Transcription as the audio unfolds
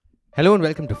Hello and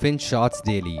welcome to Fin Shots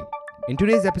Daily. In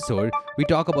today's episode, we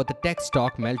talk about the tech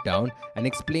stock meltdown and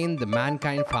explain the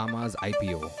Mankind Pharma's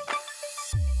IPO.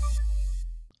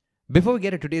 Before we get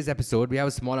to today's episode, we have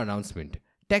a small announcement.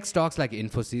 Tech stocks like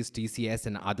Infosys, TCS,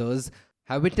 and others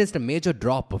have witnessed a major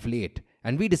drop of late,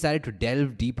 and we decided to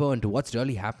delve deeper into what's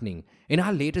really happening. In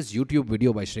our latest YouTube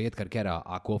video by Shreyat Karkera,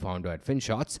 our co-founder at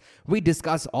FinShots, we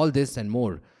discuss all this and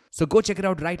more. So go check it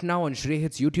out right now on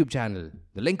Shreyat's YouTube channel,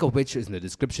 the link of which is in the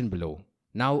description below.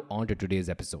 Now on to today's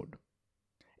episode.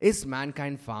 Is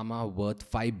Mankind Pharma worth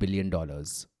 $5 billion?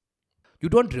 You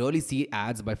don't really see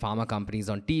ads by pharma companies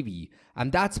on TV,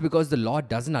 and that's because the law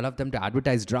doesn't allow them to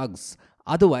advertise drugs.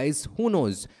 Otherwise, who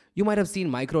knows? You might have seen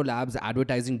micro labs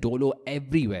advertising Dolo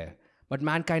everywhere. But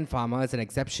Mankind Pharma is an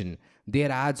exception.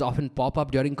 Their ads often pop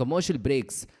up during commercial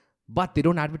breaks. But they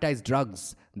don't advertise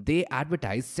drugs. They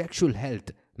advertise sexual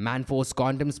health, Manforce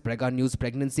condoms, Prega News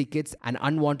pregnancy kits, and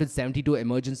unwanted 72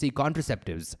 emergency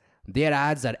contraceptives. Their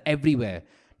ads are everywhere.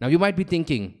 Now you might be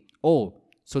thinking, oh,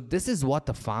 so this is what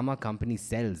the pharma company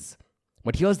sells.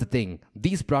 But here's the thing,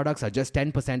 these products are just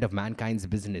 10% of Mankind's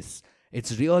business.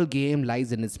 Its real game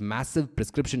lies in its massive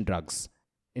prescription drugs.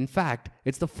 In fact,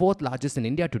 it's the fourth largest in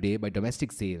India today by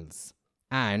domestic sales.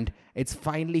 And it's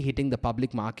finally hitting the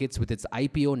public markets with its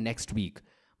IPO next week.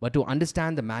 But to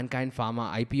understand the Mankind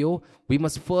Pharma IPO, we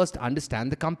must first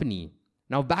understand the company.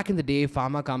 Now, back in the day,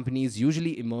 pharma companies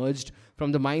usually emerged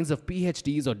from the minds of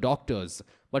PhDs or doctors,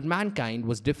 but Mankind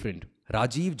was different.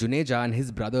 Rajiv Juneja and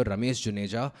his brother Ramesh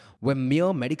Juneja were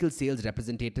mere medical sales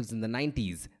representatives in the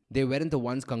 90s. They weren't the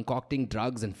ones concocting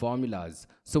drugs and formulas.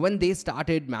 So when they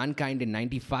started Mankind in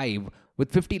 95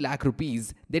 with 50 lakh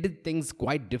rupees, they did things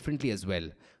quite differently as well.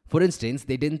 For instance,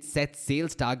 they didn't set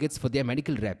sales targets for their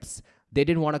medical reps. They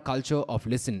didn't want a culture of,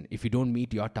 listen, if you don't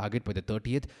meet your target by the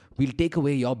 30th, we'll take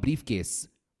away your briefcase.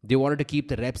 They wanted to keep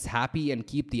the reps happy and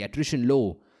keep the attrition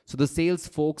low. So the sales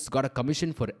folks got a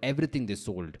commission for everything they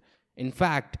sold. In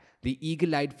fact, the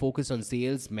eagle-eyed focus on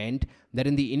sales meant that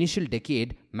in the initial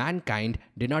decade, Mankind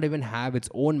did not even have its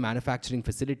own manufacturing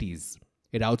facilities.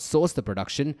 It outsourced the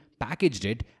production, packaged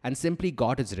it, and simply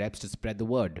got its reps to spread the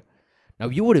word. Now,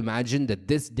 you would imagine that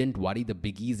this didn't worry the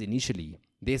biggies initially.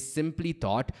 They simply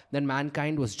thought that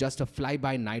Mankind was just a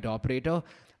fly-by-night operator,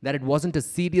 that it wasn't a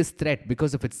serious threat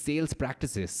because of its sales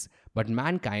practices. But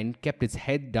Mankind kept its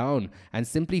head down and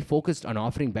simply focused on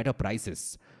offering better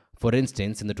prices. For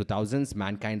instance, in the 2000s,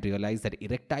 Mankind realized that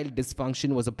erectile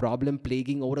dysfunction was a problem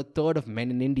plaguing over a third of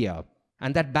men in India.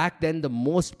 And that back then the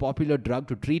most popular drug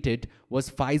to treat it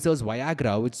was Pfizer's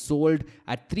Viagra, which sold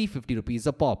at 350 rupees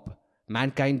a pop.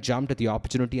 Mankind jumped at the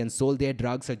opportunity and sold their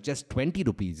drugs at just 20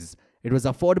 rupees. It was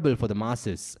affordable for the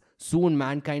masses. Soon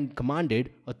Mankind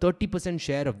commanded a 30%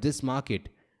 share of this market.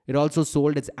 It also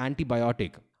sold its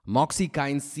antibiotic,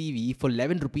 Moxicine CV, for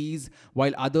 11 rupees,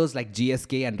 while others like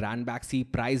GSK and Ranbaxy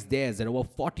priced theirs at over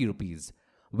 40 rupees.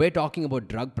 We're talking about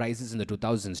drug prices in the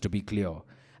 2000s, to be clear.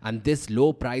 And this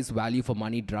low price value for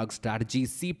money drug strategy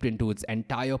seeped into its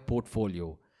entire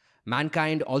portfolio.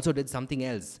 Mankind also did something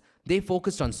else. They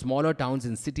focused on smaller towns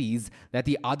and cities that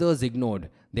the others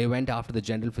ignored. They went after the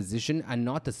general physician and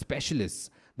not the specialists.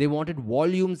 They wanted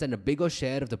volumes and a bigger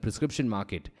share of the prescription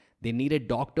market. They needed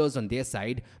doctors on their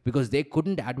side because they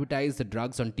couldn't advertise the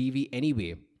drugs on TV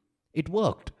anyway. It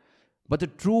worked. But the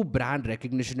true brand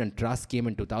recognition and trust came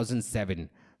in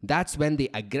 2007. That's when they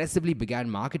aggressively began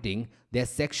marketing their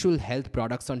sexual health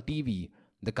products on TV.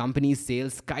 The company's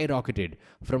sales skyrocketed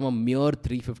from a mere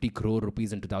 350 crore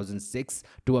rupees in 2006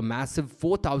 to a massive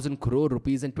 4,000 crore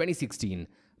rupees in 2016.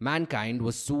 Mankind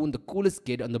was soon the coolest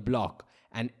kid on the block,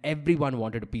 and everyone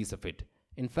wanted a piece of it.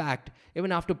 In fact,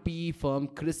 even after PE firm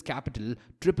Chris Capital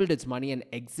tripled its money and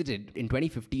exited in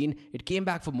 2015, it came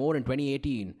back for more in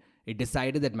 2018. It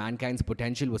decided that Mankind's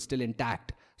potential was still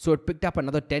intact, so it picked up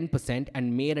another 10%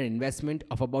 and made an investment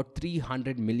of about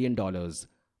 $300 million.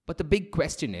 But the big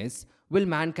question is, will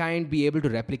Mankind be able to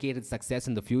replicate its success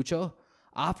in the future?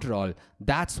 After all,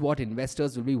 that's what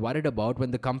investors will be worried about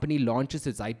when the company launches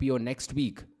its IPO next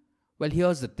week. Well,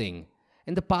 here's the thing.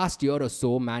 In the past year or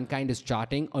so, Mankind is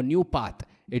charting a new path.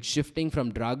 It's shifting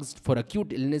from drugs for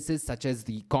acute illnesses such as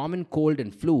the common cold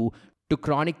and flu to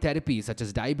chronic therapies such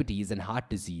as diabetes and heart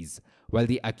disease. While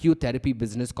the acute therapy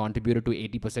business contributed to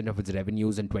 80% of its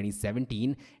revenues in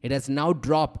 2017, it has now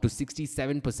dropped to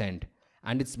 67%.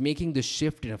 And it's making the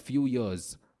shift in a few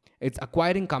years. It's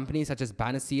acquiring companies such as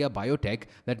Panacea Biotech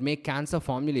that make cancer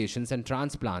formulations and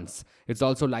transplants. It's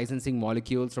also licensing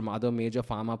molecules from other major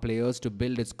pharma players to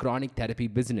build its chronic therapy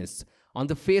business. On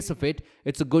the face of it,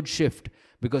 it's a good shift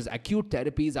because acute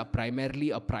therapies are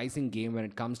primarily a pricing game when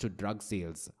it comes to drug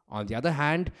sales. On the other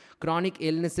hand, chronic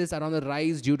illnesses are on the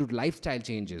rise due to lifestyle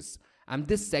changes. And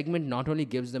this segment not only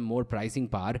gives them more pricing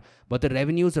power, but the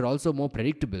revenues are also more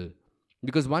predictable.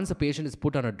 Because once a patient is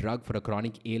put on a drug for a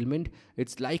chronic ailment,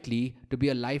 it's likely to be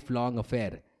a lifelong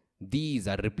affair. These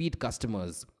are repeat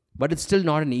customers. But it's still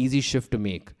not an easy shift to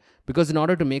make. Because in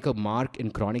order to make a mark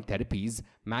in chronic therapies,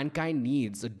 mankind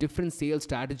needs a different sales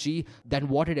strategy than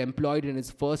what it employed in its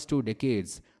first 2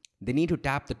 decades. They need to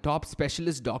tap the top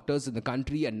specialist doctors in the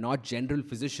country and not general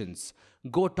physicians.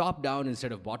 Go top down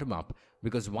instead of bottom up.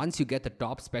 Because once you get the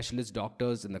top specialist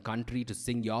doctors in the country to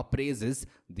sing your praises,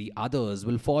 the others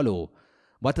will follow.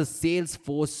 But a sales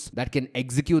force that can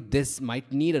execute this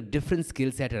might need a different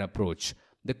skill set and approach.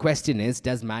 The question is,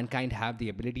 does mankind have the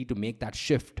ability to make that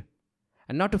shift?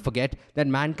 And not to forget that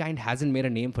mankind hasn't made a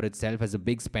name for itself as a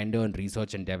big spender in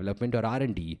research and development or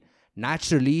R&D.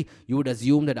 Naturally, you would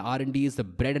assume that R&D is the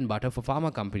bread and butter for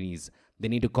pharma companies. They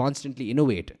need to constantly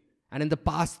innovate. And in the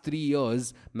past 3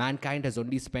 years, mankind has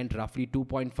only spent roughly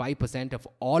 2.5% of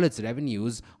all its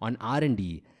revenues on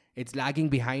R&D. It's lagging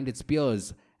behind its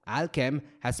peers. Alchem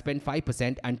has spent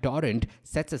 5% and Torrent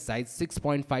sets aside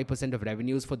 6.5% of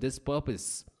revenues for this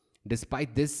purpose.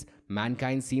 Despite this,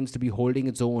 mankind seems to be holding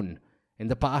its own. In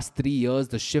the past 3 years,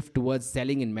 the shift towards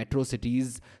selling in metro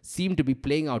cities seemed to be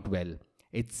playing out well.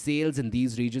 Its sales in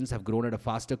these regions have grown at a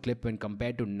faster clip when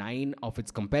compared to 9 of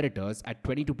its competitors at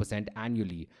 22%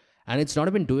 annually. And it's not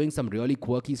even doing some really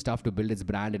quirky stuff to build its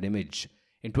brand and image.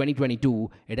 In 2022,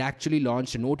 it actually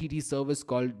launched an OTT service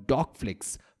called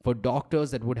DocFlix for doctors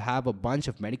that would have a bunch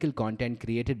of medical content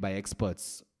created by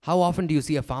experts. How often do you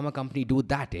see a pharma company do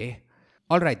that, eh?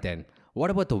 Alright then,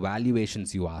 what about the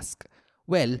valuations, you ask?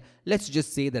 Well, let's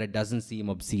just say that it doesn't seem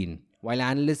obscene. While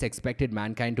analysts expected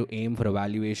mankind to aim for a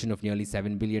valuation of nearly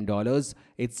 $7 billion,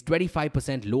 it's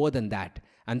 25% lower than that.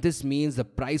 And this means the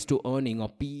price to earning or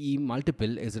PE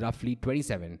multiple is roughly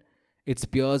 27. Its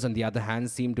peers, on the other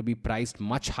hand, seem to be priced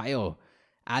much higher.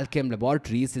 Alchem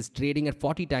Laboratories is trading at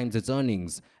 40 times its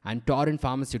earnings, and Torrent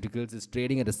Pharmaceuticals is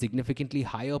trading at a significantly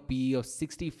higher PE of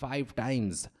 65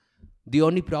 times. The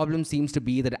only problem seems to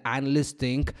be that analysts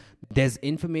think there's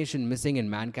information missing in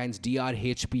mankind's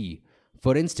DRHP.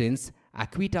 For instance,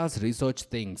 Aquitas Research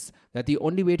thinks that the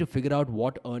only way to figure out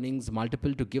what earnings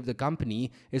multiple to give the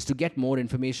company is to get more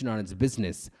information on its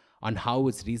business, on how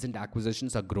its recent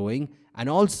acquisitions are growing, and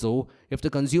also if the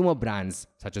consumer brands,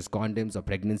 such as condoms or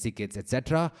pregnancy kits,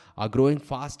 etc., are growing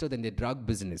faster than their drug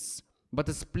business. But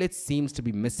the split seems to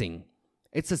be missing.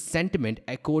 It's a sentiment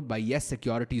echoed by Yes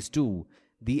Securities too.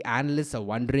 The analysts are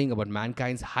wondering about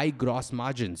mankind's high gross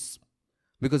margins.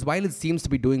 Because while it seems to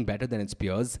be doing better than its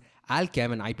peers,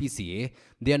 Alchem and IPCA,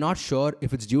 they are not sure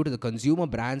if it's due to the consumer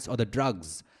brands or the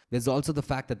drugs. There's also the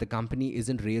fact that the company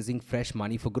isn't raising fresh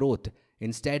money for growth.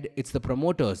 Instead, it's the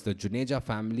promoters, the Juneja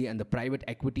family, and the private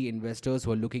equity investors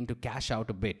who are looking to cash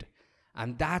out a bit.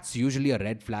 And that's usually a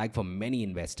red flag for many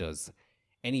investors.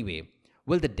 Anyway,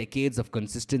 will the decades of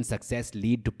consistent success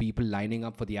lead to people lining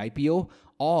up for the IPO?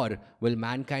 Or will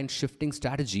mankind's shifting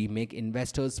strategy make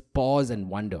investors pause and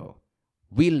wonder?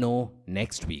 We'll know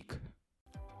next week.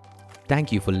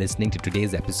 Thank you for listening to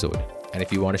today's episode. And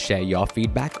if you want to share your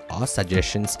feedback or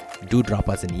suggestions, do drop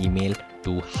us an email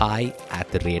to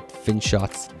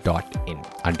hi@finshots.in.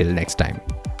 Until next time.